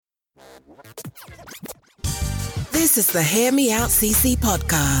This is the Hear Me Out CC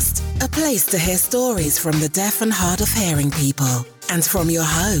podcast, a place to hear stories from the deaf and hard of hearing people, and from your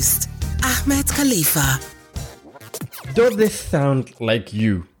host, Ahmed Khalifa. Does this sound like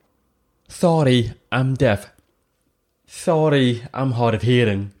you? Sorry, I'm deaf. Sorry, I'm hard of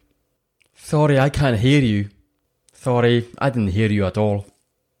hearing. Sorry, I can't hear you. Sorry, I didn't hear you at all.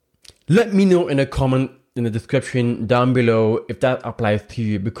 Let me know in a comment in the description down below if that applies to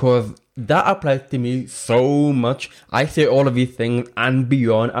you, because that applies to me so much. I say all of these things and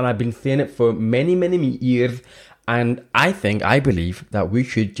beyond, and I've been saying it for many years, and I believe that we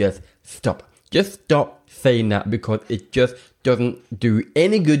should just stop. Just stop saying that, because it just doesn't do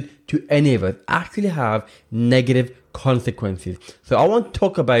any good to any of us. Actually have negative consequences. So I want to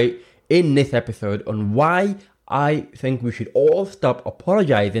talk about in this episode on why I think we should all stop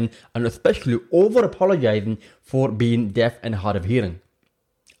apologizing, and especially over-apologizing for being deaf and hard of hearing.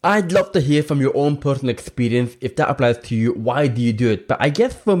 I'd love to hear from your own personal experience. If that applies to you, why do you do it? But I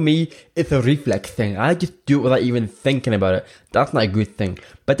guess for me, it's a reflex thing. I just do it without even thinking about it. That's not a good thing.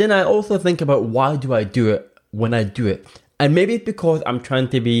 But then I also think about, why do I do it when I do it? And maybe it's because I'm trying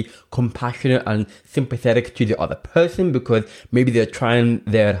to be compassionate and sympathetic to the other person, because maybe they're trying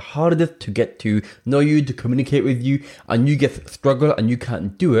their hardest to get to know you, to communicate with you, and you just struggle and you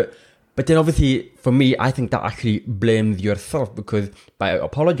can't do it. But then obviously, for me, I think that actually blames yourself, because by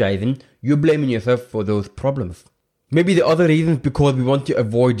apologizing, you're blaming yourself for those problems. Maybe the other reason is because we want to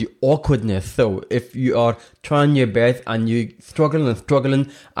avoid the awkwardness. So if you are trying your best and you're struggling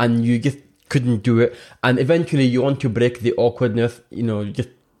and you just couldn't do it, and eventually you want to break the awkwardness, just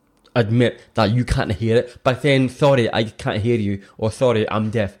admit that you can't hear it by saying, sorry, I can't hear you, or sorry, I'm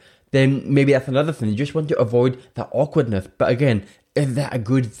deaf, then maybe that's another thing. You just want to avoid that awkwardness. But again, is that a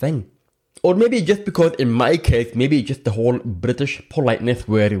good thing? Or maybe just because, in my case, maybe just the whole British politeness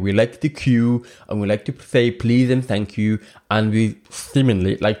where we like to queue and we like to say please and thank you, and we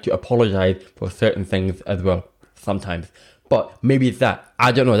seemingly like to apologize for certain things as well, sometimes. But maybe it's that.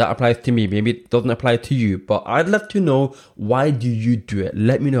 I don't know, that applies to me. Maybe it doesn't apply to you. But I'd love to know, why do you do it?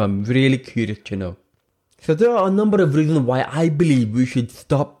 Let me know. I'm really curious to know. So there are a number of reasons why I believe we should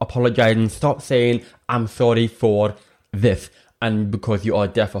stop apologizing, stop saying, I'm sorry for this, and because you are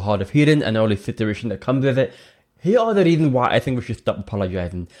deaf or hard of hearing and all the situation that comes with it. Here are the reasons why I think we should stop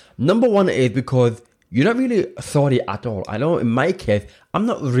apologizing. Number one is because you're not really sorry at all. I know in my case, I'm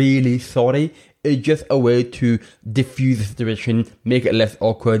not really sorry. It's just a way to diffuse the situation, make it less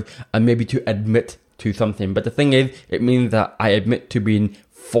awkward, and maybe to admit to something. But the thing is, it means that I admit to being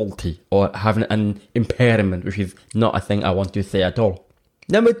faulty or having an impairment, which is not a thing I want to say at all.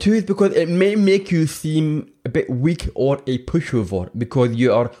 Number two is because it may make you seem a bit weak or a pushover, because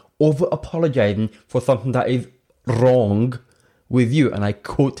you are over-apologizing for something that is wrong with you. And I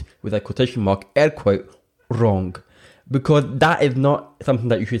quote with a quotation mark, air quote, wrong. Because that is not something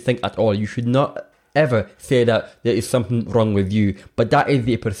that you should think at all. You should not ever say that there is something wrong with you. But that is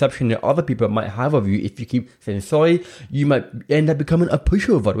the perception that other people might have of you. If you keep saying sorry, you might end up becoming a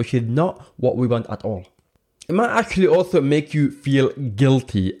pushover, which is not what we want at all. It might actually also make you feel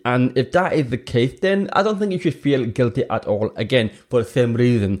guilty, and if that is the case, then I don't think you should feel guilty at all. Again, for the same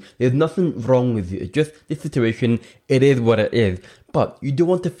reason, there's nothing wrong with you. It's just this situation, it is what it is. But you don't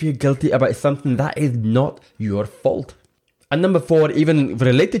want to feel guilty about something that is not your fault. And number four, even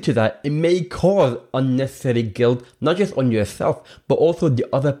related to that, it may cause unnecessary guilt, not just on yourself, but also the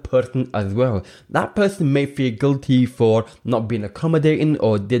other person as well. That person may feel guilty for not being accommodating,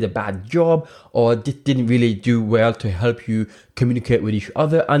 or did a bad job, or just didn't really do well to help you communicate with each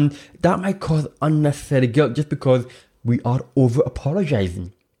other. And that might cause unnecessary guilt just because we are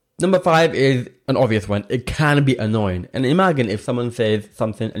over-apologizing. Number five is an obvious one. It can be annoying. And imagine if someone says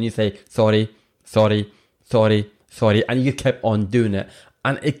something and you say, sorry, and you kept on doing it,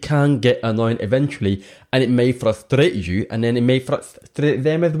 and it can get annoying eventually, and it may frustrate you, and then it may frustrate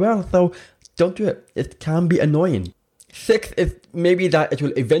them as well. So don't do it. It can be annoying. Six is maybe that it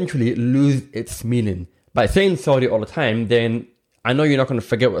will eventually lose its meaning. By saying sorry all the time, then I know you're not going to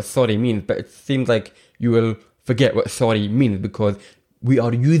forget what sorry means, but it seems like you will forget what sorry means, because we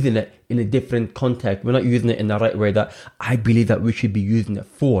are using it in a different context. We're not using it in the right way that I believe that we should be using it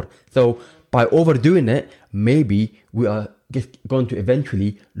for. So by overdoing it, maybe we are just going to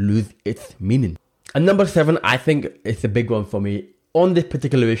eventually lose its meaning. And number seven, I think it's a big one for me. On this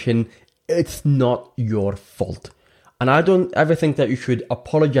particular issue, it's not your fault. And I don't ever think that you should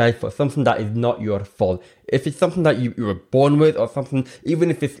apologize for something that is not your fault. If it's something that you were born with or something,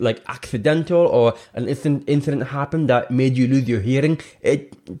 even if it's like accidental or an incident happened that made you lose your hearing,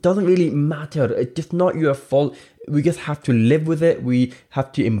 it doesn't really matter. It's just not your fault. We just have to live with it. We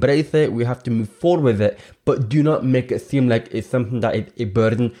have to embrace it. We have to move forward with it. But do not make it seem like it's something that is a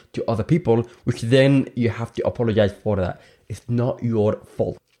burden to other people, which then you have to apologize for that. It's not your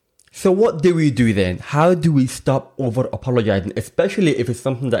fault. So what do we do then? How do we stop over-apologizing? Especially if it's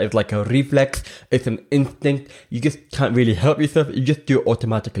something that is like a reflex, it's an instinct, you just can't really help yourself, you just do it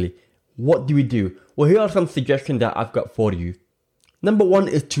automatically. What do we do? Well, here are some suggestions that I've got for you. Number one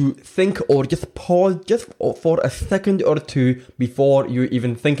is to think or just pause just for a second or two before you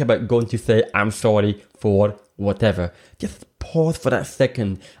even think about going to say, I'm sorry for whatever. Just pause for that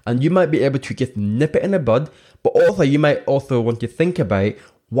second and you might be able to just nip it in the bud, but also you might also want to think about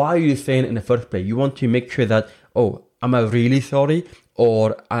why are you saying it in the first place? You want to make sure that, oh, am I really sorry?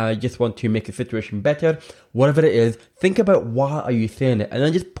 Or I just want to make the situation better? Whatever it is, think about why are you saying it? And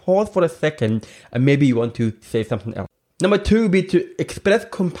then just pause for a second and maybe you want to say something else. Number two would be to express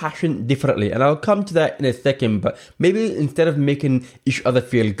compassion differently. And I'll come to that in a second, but maybe instead of making each other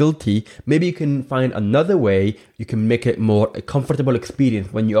feel guilty, maybe you can find another way you can make it more a comfortable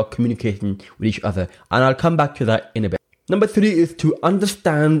experience when you are communicating with each other. And I'll come back to that in a bit. Number three is to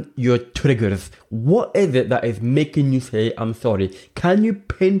understand your triggers. What is it that is making you say, I'm sorry? Can you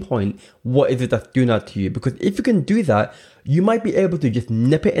pinpoint what is it that's doing that to you? Because if you can do that, you might be able to just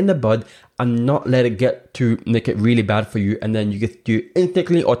nip it in the bud and not let it get to make it really bad for you. And then you just do it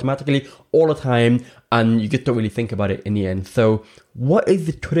instantly, automatically, all the time. And you just don't really think about it in the end. So what is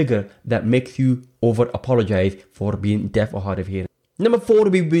the trigger that makes you over-apologize for being deaf or hard of hearing? Number four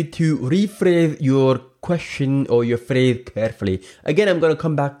would be to rephrase your question or your phrase carefully. Again, I'm going to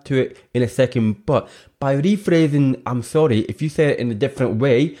come back to it in a second, but by rephrasing I'm sorry, if you say it in a different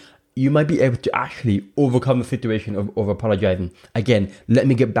way, you might be able to actually overcome the situation of over-apologizing. Again, let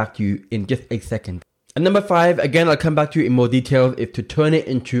me get back to you in just a second. And number five, again, I'll come back to you in more details, is to turn it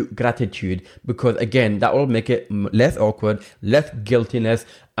into gratitude. Because again, that will make it less awkward, less guiltiness,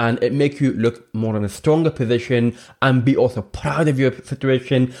 and it makes you look more in a stronger position and be also proud of your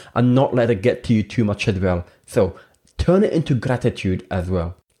situation and not let it get to you too much as well. So turn it into gratitude as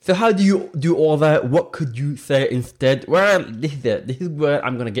well. So how do you do all that? What could you say instead? Well, this is it. This is where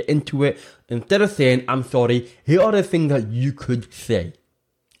I'm going to get into it. Instead of saying, I'm sorry, here are the things that you could say.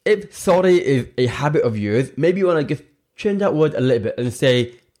 If sorry is a habit of yours, maybe you want to just change that word a little bit and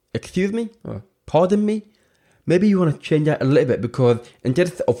say, excuse me, or pardon me. Maybe you want to change that a little bit because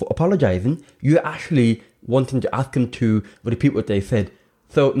instead of apologizing, you're actually wanting to ask them to repeat what they said.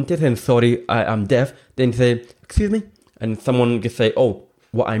 So instead of saying, sorry, I'm deaf, then say, excuse me. And someone just say, oh,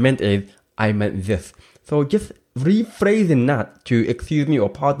 what I meant is, I meant this. So just rephrasing that to excuse me or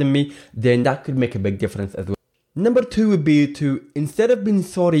pardon me, then that could make a big difference as well. Number two would be to, instead of being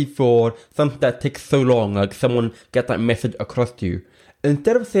sorry for something that takes so long, like someone get that message across to you,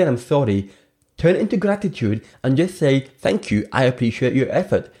 instead of saying I'm sorry, turn it into gratitude and just say, thank you, I appreciate your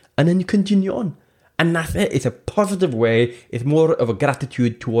effort. And then you continue on. And that's it. It's a positive way. It's more of a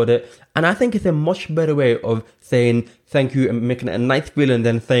gratitude toward it. And I think it's a much better way of saying thank you and making it a nice feeling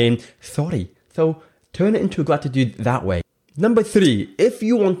than saying sorry. So turn it into gratitude that way. Number three, if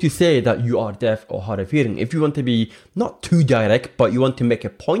you want to say that you are deaf or hard of hearing, if you want to be not too direct, but you want to make a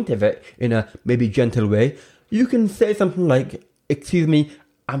point of it in a maybe gentle way, you can say something like, excuse me,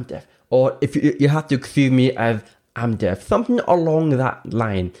 I'm deaf. Or if you have to excuse me as I'm deaf. Something along that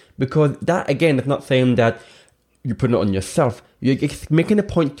line. Because that, again, is not saying that you're putting it on yourself. You're just making a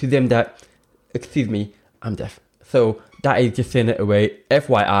point to them that, excuse me, I'm deaf. So that is just saying it away.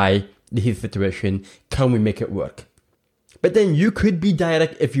 FYI, this is the situation. Can we make it work? But then you could be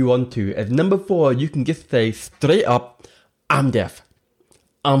direct if you want to. As number four, you can just say straight up, I'm deaf.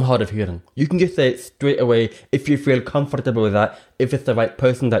 I'm hard of hearing. You can just say it straight away if you feel comfortable with that, if it's the right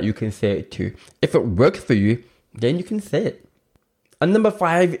person that you can say it to. If it works for you, then you can say it. And number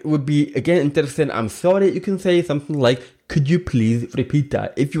five would be, again, instead of saying I'm sorry, you can say something like, could you please repeat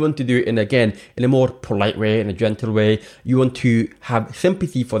that? If you want to do it in a more polite way, in a gentle way, you want to have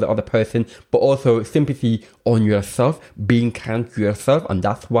sympathy for the other person, but also sympathy on yourself, being kind to yourself. And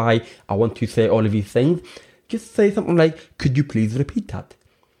that's why I want to say all of these things. Just say something like, could you please repeat that?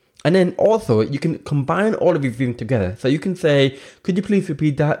 And then also, you can combine all of these things together. So you can say, could you please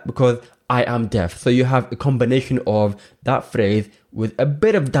repeat that? Because I am deaf. So you have a combination of that phrase with a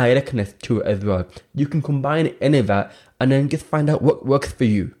bit of directness to it as well. You can combine any of that and then just find out what works for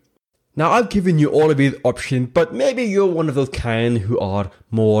you. Now, I've given you all of these options, but maybe you're one of those kind who are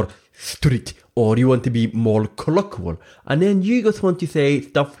more strict, or you want to be more colloquial. And then you just want to say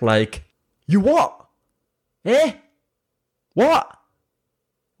stuff like, you what? Eh? What?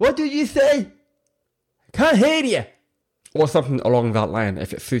 What did you say? Can't hear you. Or something along that line.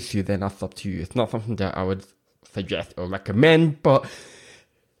 If it suits you, then that's up to you. It's not something that I would suggest or recommend, but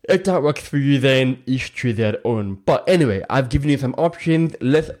if that works for you, then each to their own. But anyway, I've given you some options.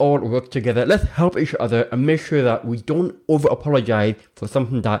 Let's all work together. Let's help each other and make sure that we don't over-apologize for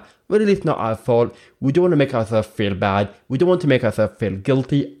something that really is not our fault. We don't want to make ourselves feel bad. We don't want to make ourselves feel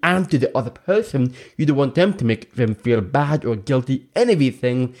guilty. And to the other person, you don't want them to make them feel bad or guilty. Any of these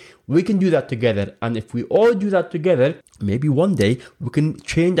things, we can do that together. And if we all do that together, maybe one day we can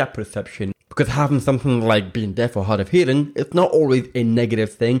change that perception. Because having something like being deaf or hard of hearing, it's not always a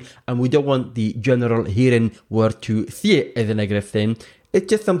negative thing, and we don't want the general hearing world to see it as a negative thing. It's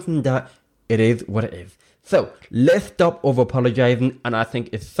just something that it is what it is. So, let's stop over-apologizing, and I think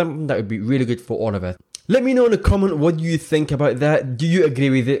it's something that would be really good for all of us. Let me know in the comment what you think about that. Do you agree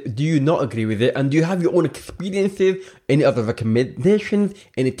with it? Do you not agree with it? And do you have your own experiences? Any other recommendations?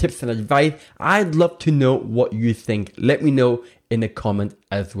 Any tips and advice? I'd love to know what you think. Let me know in the comment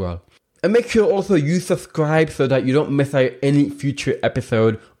as well. And make sure also you subscribe so that you don't miss out any future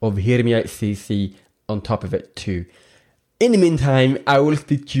episode of Hear Me Out CC on top of it too. In the meantime, I will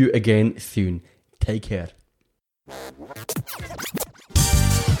speak to you again soon. Take care.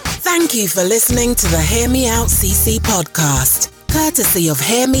 Thank you for listening to the Hear Me Out CC podcast, courtesy of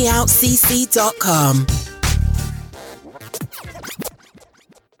hearmeoutcc.com.